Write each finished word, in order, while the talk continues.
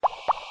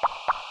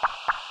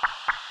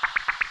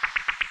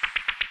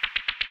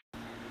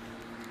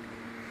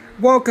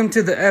Welcome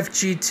to the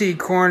FGT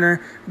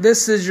Corner.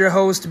 This is your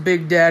host,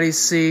 Big Daddy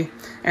C,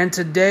 and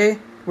today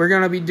we're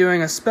going to be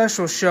doing a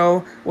special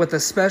show with a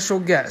special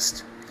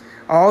guest.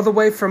 All the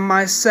way from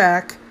my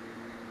sack,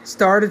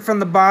 started from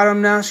the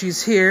bottom, now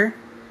she's here.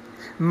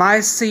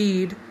 My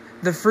seed,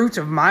 the fruit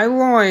of my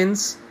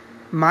loins,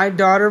 my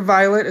daughter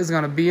Violet is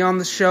going to be on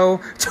the show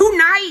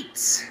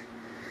tonight!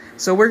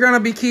 So we're going to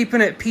be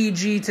keeping it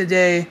PG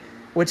today,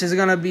 which is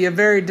going to be a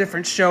very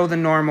different show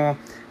than normal,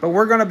 but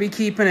we're going to be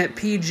keeping it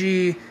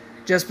PG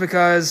just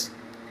because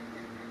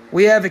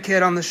we have a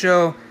kid on the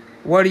show.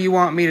 What do you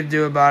want me to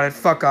do about it?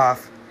 Fuck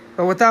off.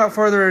 But without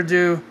further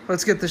ado,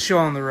 let's get the show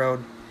on the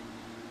road.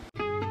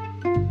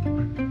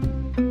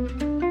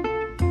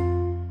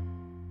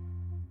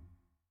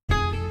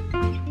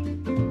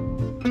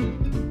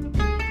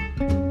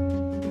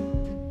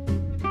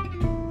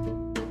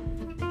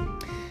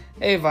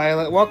 Hey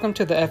Violet, welcome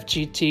to the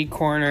FGT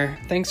Corner.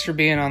 Thanks for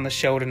being on the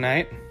show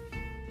tonight.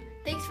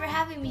 Thanks for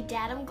having me,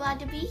 Dad. I'm glad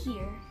to be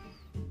here.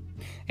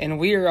 And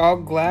we are all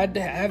glad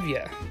to have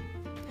you.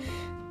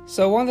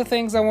 So one of the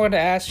things I wanted to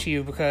ask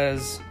you,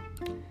 because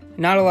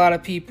not a lot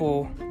of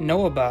people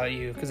know about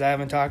you, because I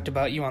haven't talked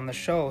about you on the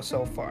show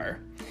so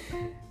far.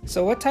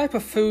 So what type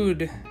of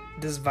food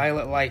does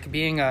Violet like?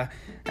 Being a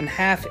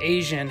half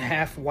Asian,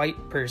 half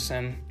white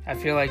person, I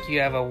feel like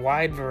you have a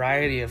wide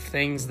variety of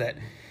things that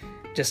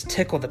just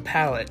tickle the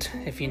palate,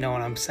 if you know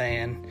what I'm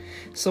saying.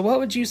 So what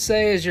would you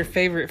say is your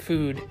favorite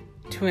food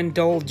to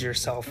indulge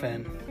yourself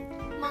in?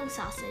 Mung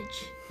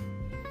sausage.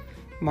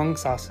 Mung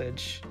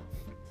sausage.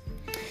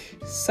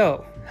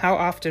 So, how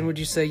often would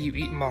you say you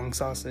eat mung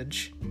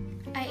sausage?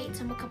 I ate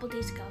some a couple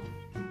days ago.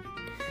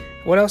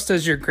 What else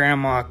does your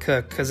grandma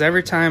cook? Because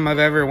every time I've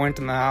ever went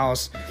in the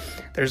house,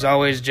 there's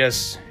always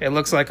just, it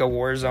looks like a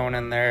war zone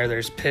in there.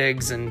 There's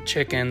pigs and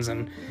chickens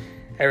and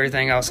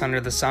everything else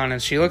under the sun,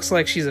 and she looks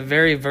like she's a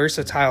very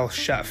versatile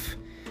chef.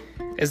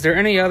 Is there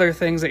any other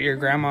things that your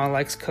grandma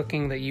likes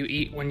cooking that you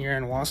eat when you're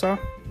in Wausau?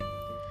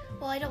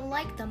 Well, I don't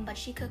like them, but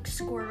she cooks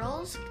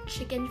squirrels,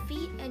 chicken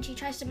feet, and she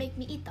tries to make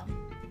me eat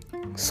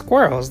them.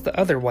 Squirrels, the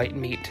other white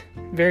meat.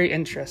 Very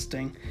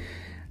interesting.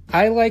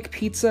 I like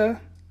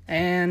pizza,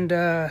 and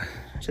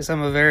just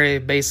I'm a very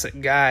basic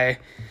guy.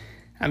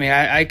 I mean,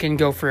 I can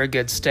go for a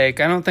good steak.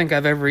 I don't think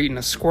I've ever eaten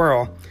a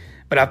squirrel,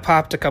 but I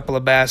popped a couple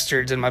of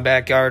bastards in my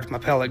backyard with my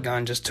pellet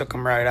gun, just took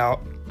them right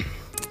out.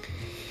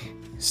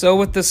 So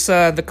with this,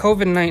 the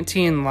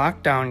COVID-19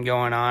 lockdown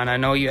going on, I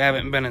know you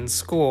haven't been in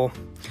school,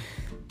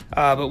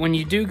 but when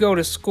you do go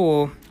to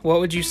school, what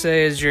would you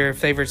say is your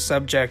favorite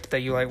subject that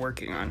you like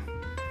working on?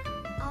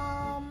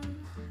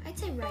 I'd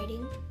say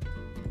writing.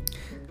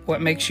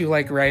 What makes you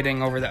like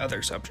writing over the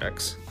other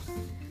subjects?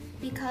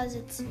 Because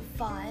it's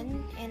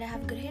fun, and I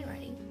have good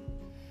handwriting.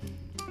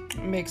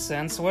 Makes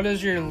sense. What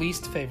is your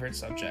least favorite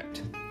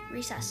subject?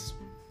 Recess.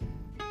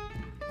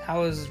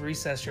 How is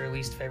recess your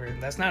least favorite?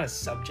 That's not a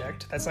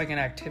subject. That's like an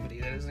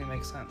activity. That doesn't even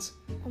make sense.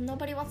 Well,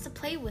 nobody wants to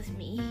play with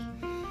me.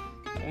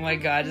 Oh my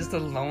god, just a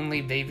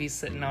lonely baby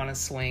sitting on a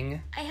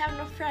swing. I have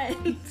no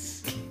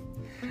friends.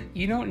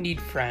 You don't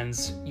need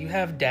friends. You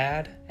have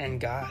Dad and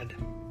God.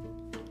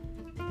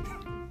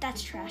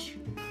 That's trash.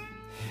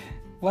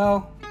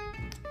 Well,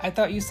 I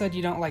thought you said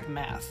you don't like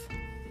math.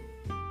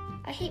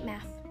 I hate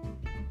math.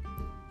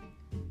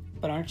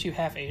 But aren't you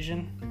half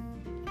Asian?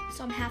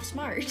 So I'm half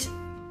smart.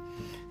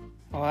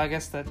 Well, I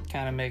guess that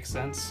kind of makes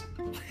sense.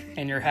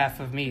 And you're half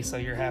of me, so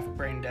you're half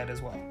brain dead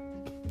as well.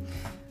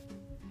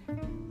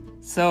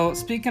 So,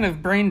 speaking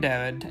of brain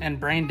dead and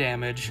brain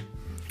damage,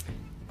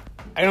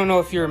 I don't know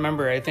if you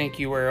remember, I think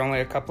you were only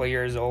a couple of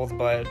years old,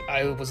 but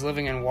I was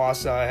living in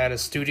Wausau. I had a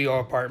studio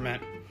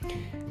apartment,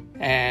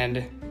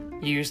 and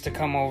you used to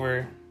come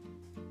over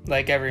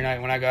like every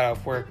night when I got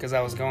off work, because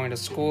I was going to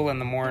school in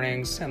the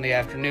mornings and the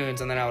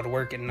afternoons, and then I would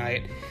work at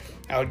night.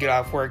 I would get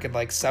off work at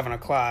like 7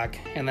 o'clock,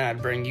 and then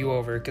I'd bring you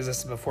over, because this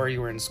is before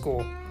you were in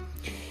school.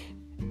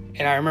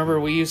 And I remember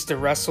we used to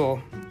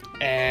wrestle,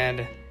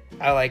 and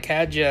I like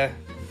had you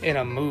in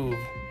a move,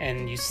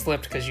 and you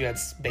slipped because you had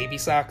baby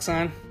socks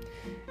on,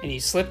 and you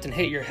slipped and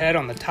hit your head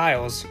on the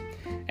tiles,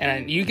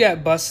 and you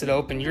got busted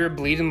open. You were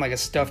bleeding like a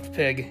stuffed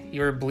pig. You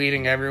were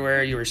bleeding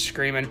everywhere. You were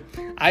screaming.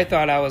 I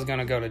thought I was going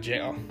to go to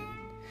jail.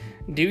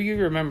 Do you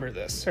remember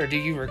this, or do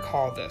you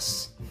recall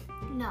this?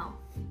 No.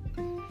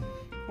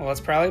 Well, it's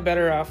probably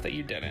better off that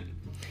you didn't.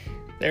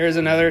 There was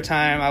another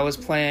time I was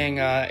playing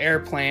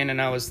airplane, and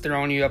I was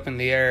throwing you up in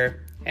the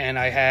air, and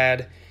I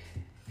had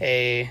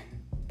a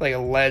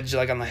ledge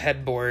like on the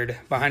headboard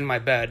behind my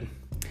bed.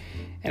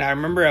 And I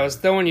remember I was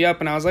throwing you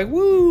up, and I was like,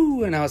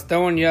 woo! And I was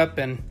throwing you up,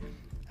 and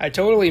I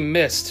totally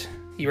missed.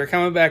 You were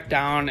coming back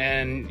down,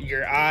 and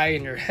your eye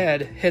and your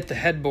head hit the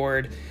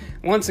headboard.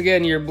 Once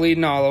again, you're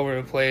bleeding all over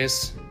the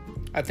place.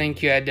 I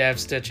think you had to have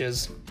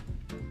stitches.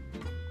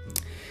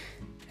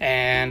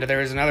 And there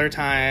was another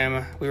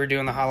time we were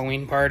doing the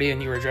Halloween party,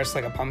 and you were dressed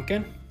like a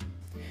pumpkin.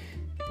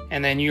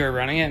 And then you were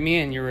running at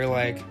me, and you were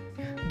like,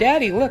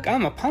 Daddy, look,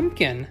 I'm a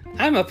pumpkin.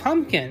 I'm a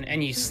pumpkin.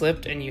 And you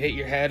slipped, and you hit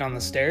your head on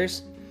the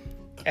stairs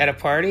at a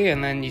party,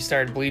 and then you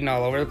started bleeding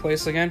all over the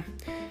place again.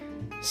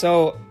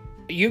 So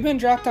you've been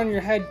dropped on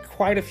your head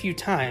quite a few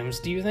times.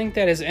 Do you think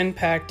that has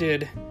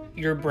impacted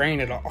your brain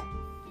at all?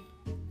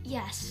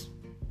 Yes.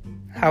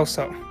 How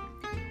so?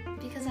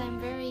 Because I'm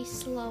very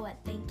slow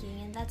at thinking,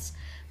 and that's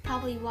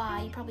probably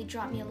why you probably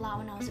dropped me a lot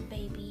when I was a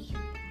baby.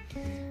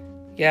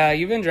 Yeah,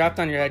 you've been dropped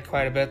on your head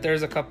quite a bit.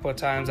 There's a couple of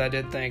times I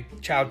did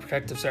think Child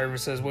Protective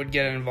Services would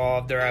get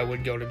involved or I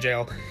would go to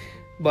jail.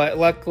 But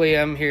luckily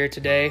I'm here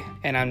today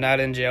and I'm not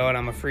in jail and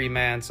I'm a free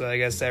man, so I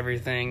guess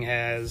everything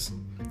has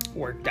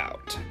worked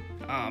out.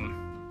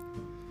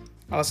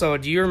 Also,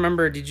 did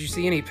you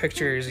see any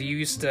pictures? You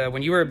used to,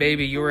 when you were a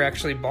baby, you were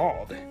actually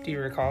bald. Do you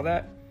recall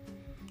that?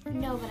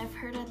 No, but I've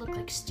heard I look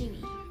like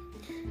Stewie.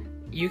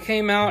 You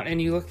came out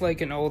and you looked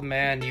like an old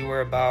man. You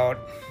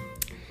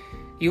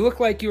looked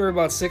like you were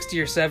about 60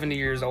 or 70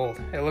 years old.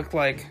 It looked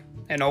like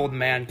an old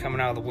man coming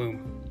out of the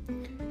womb.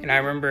 And I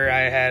remember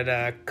I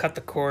had cut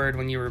the cord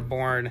when you were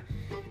born,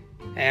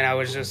 and I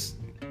was just,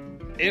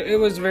 it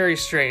was very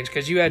strange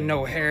because you had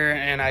no hair,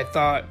 and I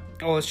thought,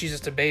 oh, she's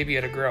just a baby,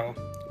 it'll grow.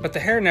 But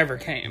the hair never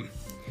came.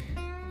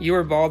 You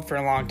were bald for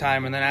a long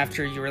time, and then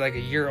after you were like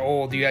a year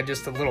old, you had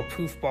just a little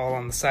poof ball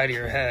on the side of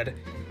your head.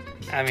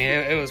 I mean,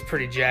 it was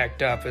pretty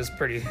jacked up. It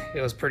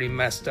was pretty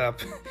messed up.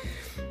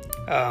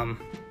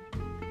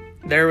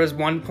 There was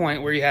one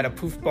point where you had a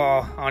poof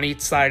ball on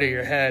each side of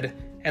your head,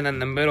 and then in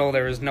the middle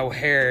there was no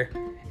hair,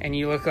 and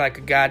you looked like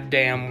a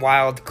goddamn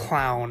wild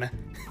clown.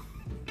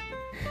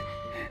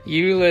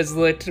 You was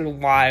lit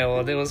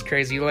wild. It was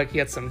crazy. You looked like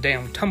you had some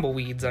damn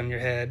tumbleweeds on your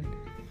head.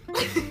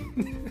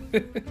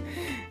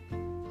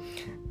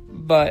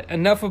 But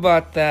enough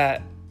about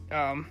that.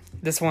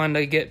 Just wanted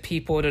to get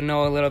people to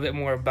know a little bit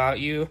more about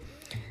you.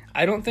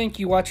 I don't think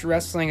you watch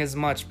wrestling as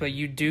much, but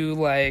you did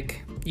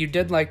like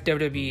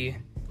WWE,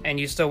 and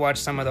you still watch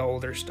some of the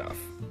older stuff.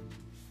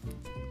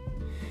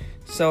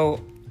 So,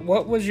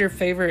 what was your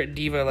favorite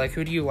diva? Like,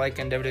 who do you like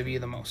in WWE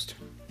the most?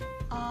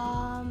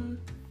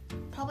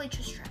 Probably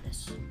Trish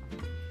Stratus.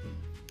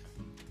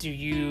 Do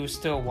you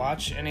still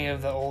watch any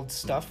of the old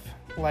stuff,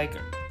 like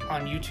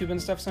on YouTube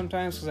and stuff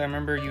sometimes? Because I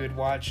remember you would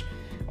watch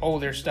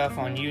older stuff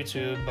on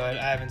YouTube, but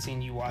I haven't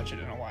seen you watch it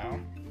in a while.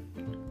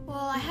 Well,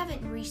 I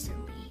haven't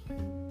recently.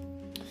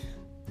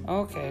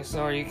 Okay,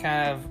 so are you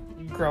kind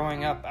of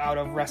growing up out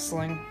of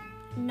wrestling?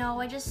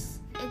 No,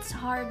 it's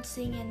hard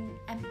seeing an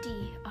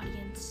empty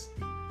audience.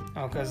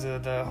 Oh, because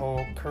of the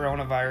whole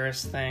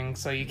coronavirus thing,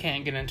 so you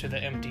can't get into the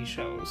empty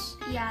shows.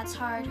 Yeah, it's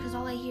hard, because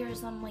all I hear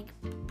is I'm, like,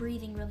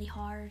 breathing really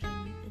hard,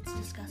 and it's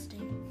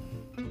disgusting.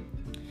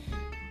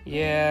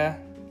 Yeah,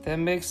 that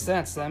makes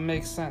sense.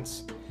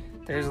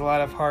 There's a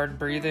lot of hard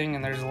breathing,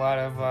 and there's a lot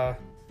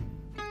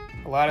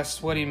of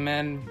sweaty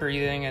men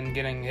breathing and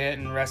getting hit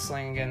and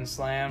wrestling and getting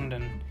slammed,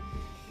 and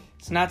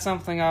it's not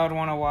something I would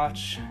want to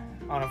watch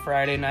on a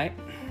Friday night,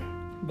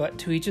 but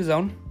to each his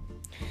own.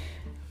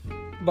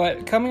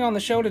 But coming on the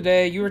show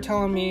today, you were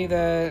telling me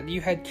that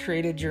you had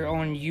created your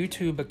own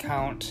YouTube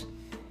account,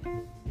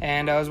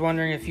 and I was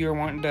wondering if you were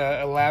wanting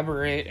to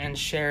elaborate and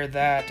share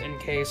that in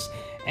case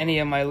any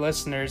of my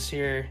listeners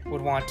here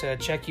would want to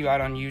check you out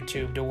on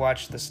YouTube to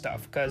watch the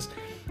stuff. Because,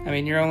 I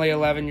mean, you're only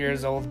 11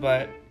 years old,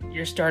 but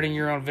you're starting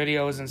your own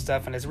videos and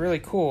stuff, and it's really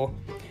cool.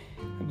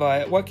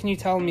 But what can you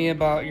tell me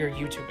about your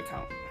YouTube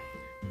account?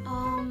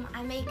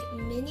 I make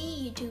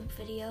mini YouTube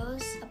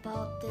videos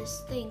about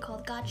this thing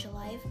called Gotcha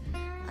Life.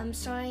 I'm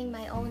starting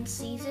my own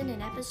season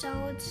and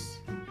episodes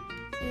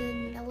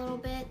in a little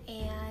bit,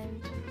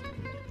 and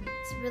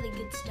it's really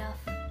good stuff.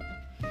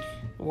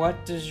 What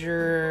is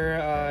your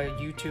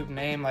YouTube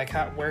name? Like,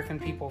 where can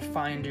people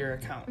find your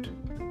account?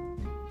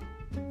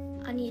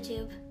 On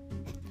YouTube.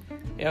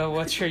 Yeah,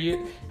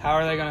 how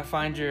are they gonna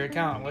find your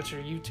account? What's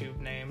your YouTube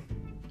name?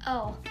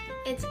 Oh,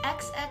 it's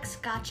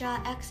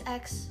XXGotcha,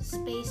 XX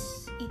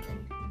space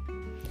Ethan.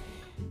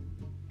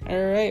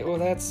 Alright, well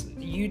that's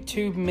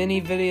YouTube mini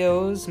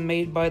videos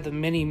made by the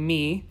mini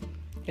me,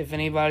 if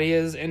anybody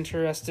is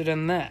interested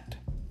in that.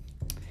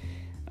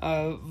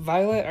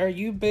 Violet, are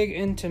you big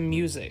into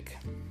music?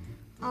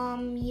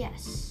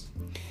 Yes.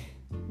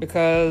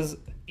 Because,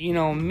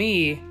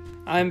 me,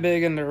 I'm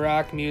big into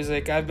rock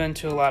music. I've been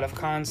to a lot of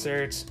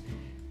concerts.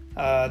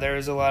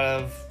 There's a lot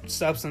of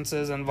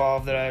substances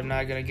involved that I'm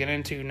not going to get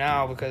into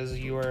now because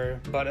you were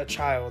but a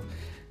child.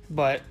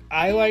 But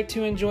I like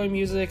to enjoy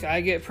music. I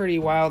get pretty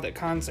wild at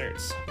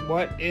concerts.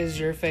 What is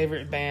your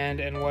favorite band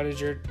and what is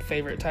your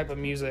favorite type of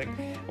music?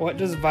 What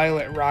does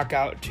Violet rock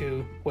out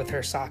to with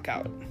her sock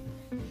out?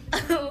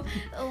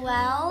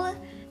 Well,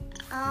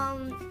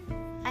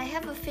 I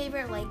have a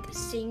favorite,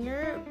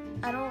 singer.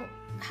 I don't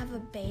have a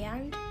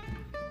band,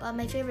 but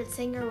my favorite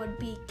singer would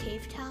be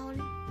Cave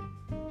Town.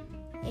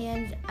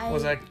 And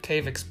Was that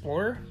Cave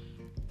Explorer?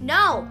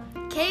 No,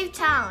 Cave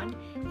Town.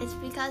 It's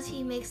because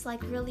he makes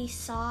really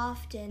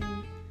soft and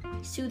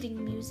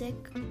soothing music.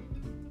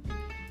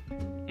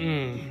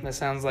 That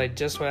sounds like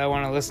just what I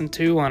want to listen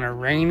to on a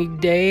rainy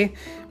day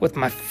with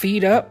my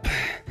feet up,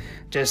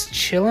 just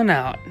chilling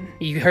out.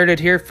 You heard it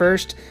here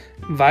first.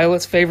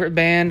 Violet's favorite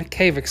band,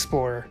 Cave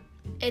Explorer.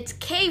 It's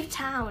Cave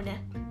Town.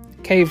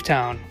 Cave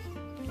Town.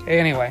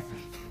 Anyway,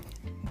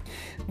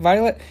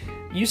 Violet,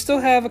 you still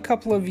have a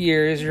couple of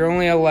years. You're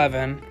only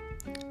 11.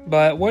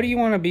 But what do you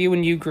want to be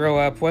when you grow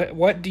up?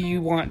 What do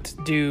you want to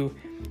do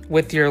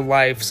with your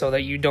life so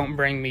that you don't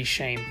bring me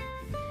shame?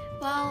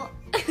 Well,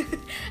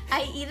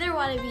 I either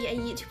want to be a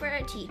YouTuber or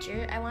a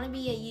teacher. I want to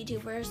be a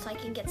YouTuber so I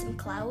can get some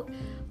clout,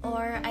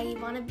 or I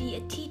want to be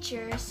a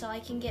teacher so I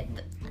can get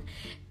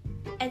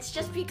It's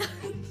just because,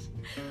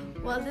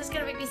 well, this is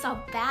going to make me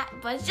sound bad,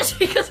 but it's just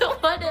because I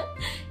want to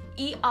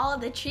eat all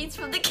of the treats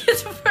from the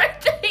kids'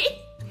 birthday.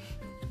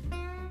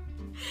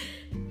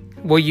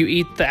 Will you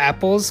eat the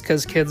apples?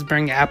 Because kids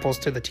bring apples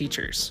to the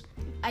teachers.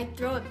 I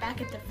throw it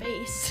back at their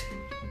face.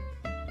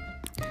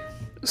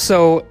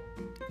 So,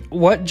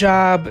 what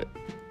job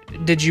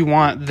did you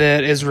want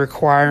that is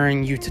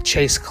requiring you to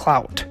chase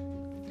clout?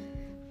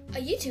 A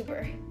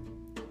YouTuber.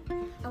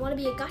 I want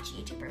to be a gotcha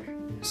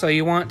YouTuber. So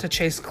you want to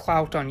chase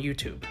clout on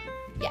YouTube?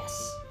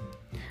 Yes.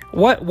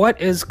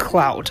 What is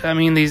clout? I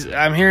mean,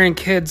 I'm hearing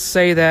kids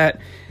say that.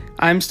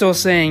 I'm still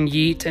saying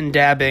yeet and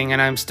dabbing,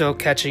 and I'm still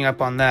catching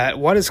up on that.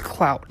 What is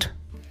clout?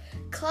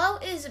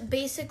 Clout is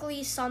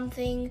basically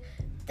something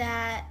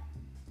that,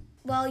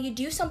 well, you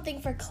do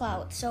something for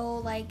clout. So,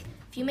 like,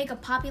 if you make a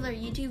popular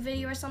YouTube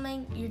video or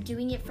something, you're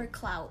doing it for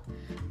clout.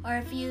 Or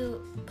if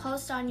you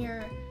post on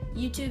your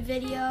YouTube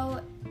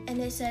video and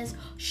it says,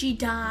 she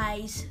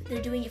dies,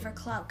 they're doing it for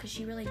clout because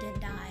she really didn't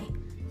die.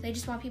 They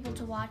just want people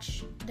to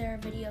watch their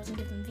videos and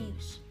give them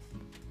views.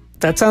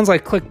 That sounds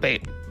like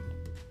clickbait.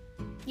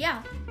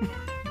 Yeah.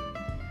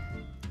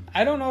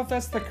 I don't know if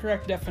that's the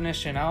correct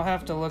definition. I'll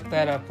have to look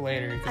that up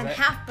later. I'm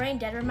half brain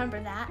dead,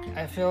 remember that?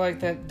 I feel like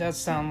that does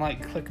sound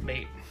like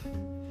clickbait.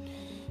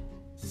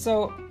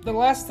 So, the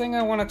last thing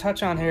I want to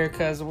touch on here,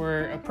 because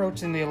we're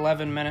approaching the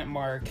 11-minute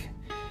mark,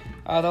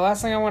 the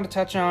last thing I want to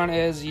touch on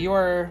is you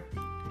are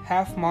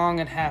half Hmong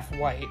and half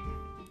white.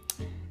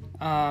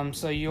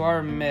 So you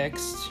are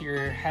mixed.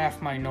 You're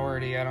half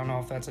minority. I don't know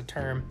if that's a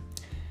term.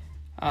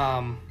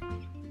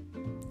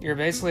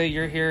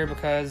 You're here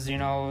because, you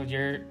know,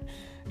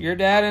 your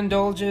dad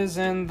indulges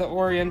in the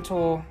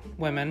Oriental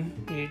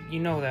women. You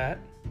know that.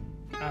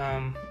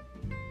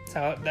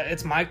 So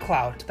it's my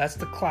clout. That's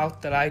the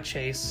clout that I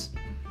chase,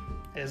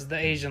 is the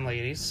Asian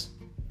ladies.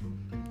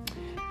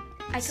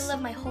 I could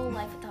live my whole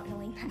life without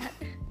knowing that.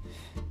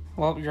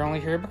 Well, you're only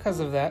here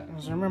because of that.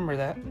 Just remember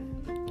that.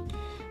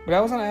 But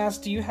I was gonna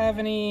ask, do you have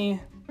any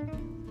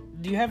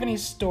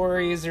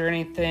stories or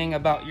anything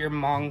about your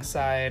Hmong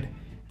side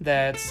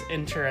that's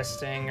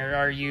interesting, or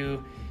are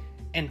you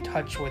in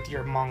touch with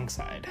your Hmong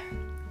side?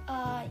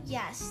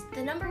 Yes.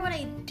 The number one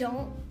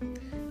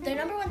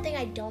thing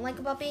I don't like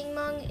about being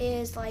Hmong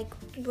is, like,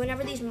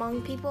 whenever these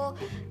Hmong people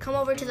come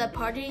over to the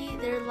party,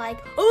 they're like,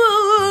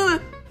 oh,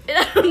 and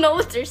I don't know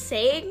what they're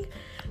saying.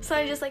 So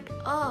I'm just like,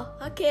 oh,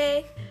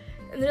 okay.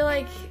 And they're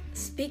like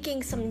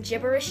speaking some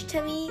gibberish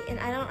to me, and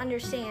I don't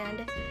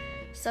understand.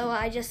 So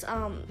I just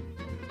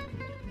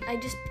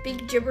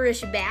speak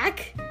gibberish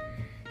back.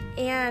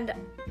 And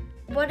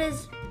what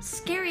is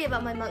scary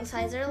about my Hmong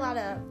side is there are a lot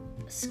of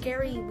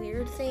scary,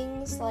 weird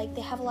things. Like,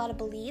 they have a lot of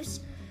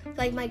beliefs.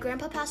 Like, my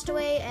grandpa passed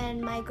away,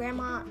 and my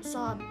grandma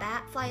saw a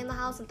bat fly in the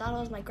house and thought it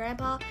was my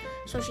grandpa,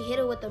 so she hit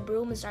it with a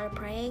broom and started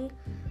praying.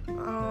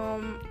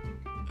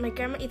 My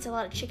grandma eats a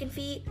lot of chicken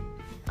feet.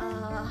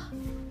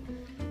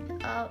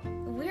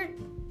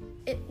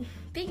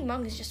 Being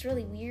Hmong is just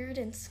really weird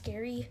and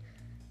scary.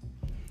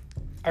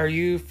 Are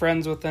you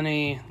friends with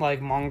any, like,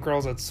 Hmong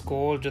girls at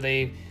school? Do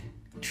they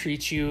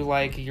treat you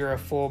like you're a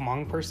full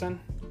Hmong person?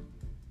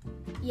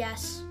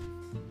 Yes.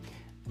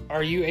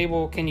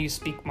 Can you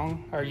speak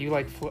Hmong? Are you,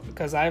 like,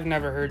 because I've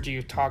never heard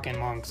you talk in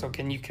Hmong, so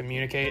can you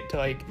communicate to,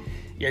 like,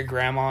 your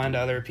grandma and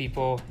other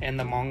people in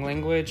the Hmong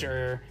language,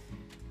 or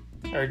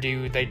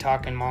do they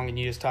talk in Hmong and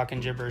you just talk in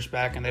gibberish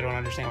back and they don't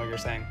understand what you're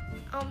saying?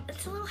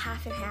 It's a little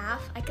half and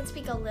half. I can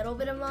speak a little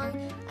bit of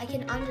Hmong. I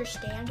can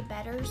understand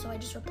better, so I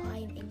just reply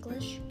in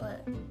English,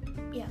 but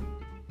yeah.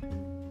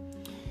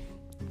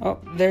 Oh,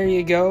 there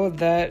you go.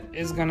 That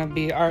is going to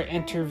be our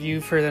interview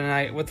for the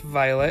night with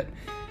Violet.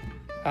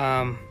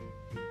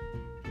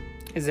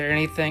 Is there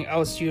anything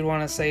else you'd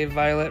want to say,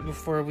 Violet,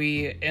 before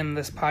we end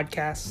this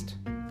podcast?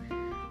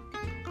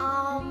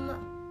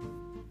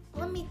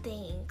 Let me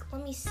think.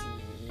 Let me see.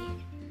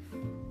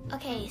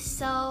 Okay,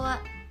 so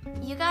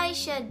you guys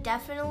should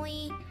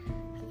definitely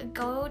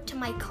go to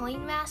my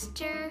coin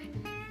master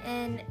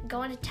and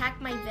go and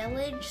attack my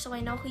village so I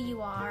know who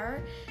you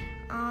are.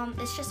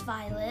 It's just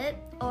Violet.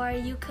 Or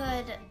you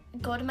could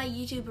go to my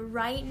YouTube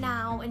right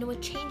now and it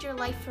would change your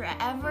life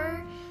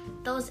forever.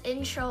 Those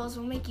intros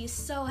will make you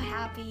so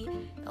happy.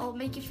 It will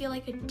make you feel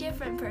like a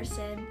different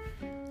person.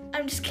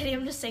 I'm just kidding.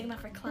 I'm just saying that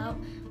for clout.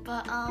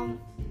 But,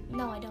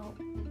 no, I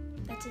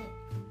don't. That's it.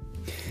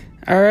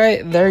 All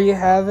right, there you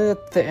have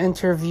it. The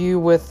interview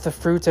with the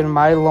fruit in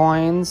my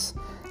loins,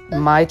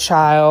 my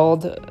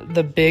child,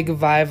 the big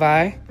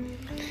Vivi.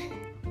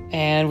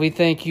 And we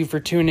thank you for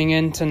tuning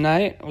in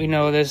tonight. We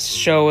know this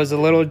show is a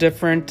little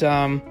different.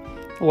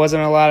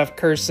 Wasn't a lot of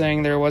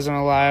cursing. There wasn't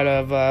a lot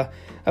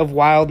of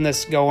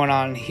wildness going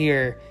on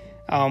here.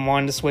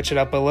 Wanted to switch it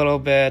up a little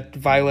bit.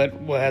 Violet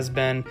has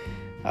been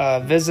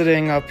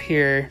visiting up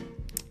here,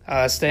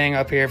 staying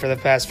up here for the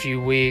past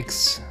few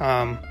weeks.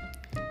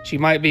 She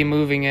might be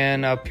moving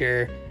in up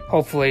here,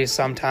 hopefully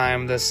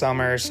sometime this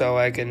summer, so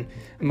I can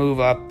move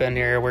up in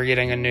here. We're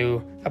getting a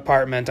new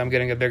apartment. I'm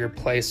getting a bigger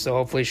place, so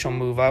hopefully she'll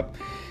move up.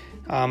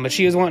 But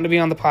she was wanting to be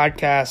on the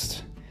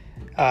podcast.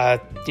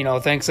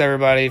 Thanks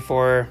everybody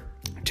for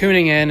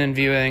tuning in and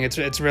viewing.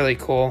 It's really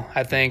cool.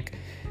 I think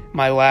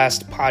my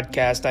last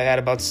podcast, I had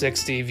about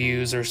 60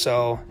 views or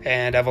so,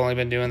 and I've only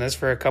been doing this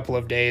for a couple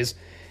of days,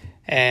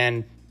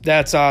 and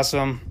that's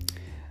awesome.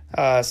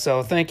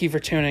 So thank you for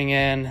tuning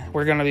in.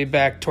 We're going to be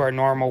back to our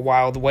normal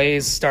wild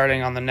ways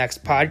starting on the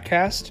next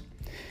podcast.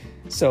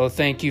 So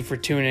thank you for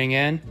tuning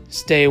in.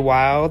 Stay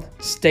wild,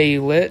 stay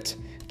lit,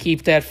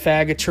 keep that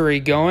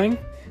faggotry going.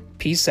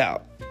 Peace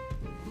out.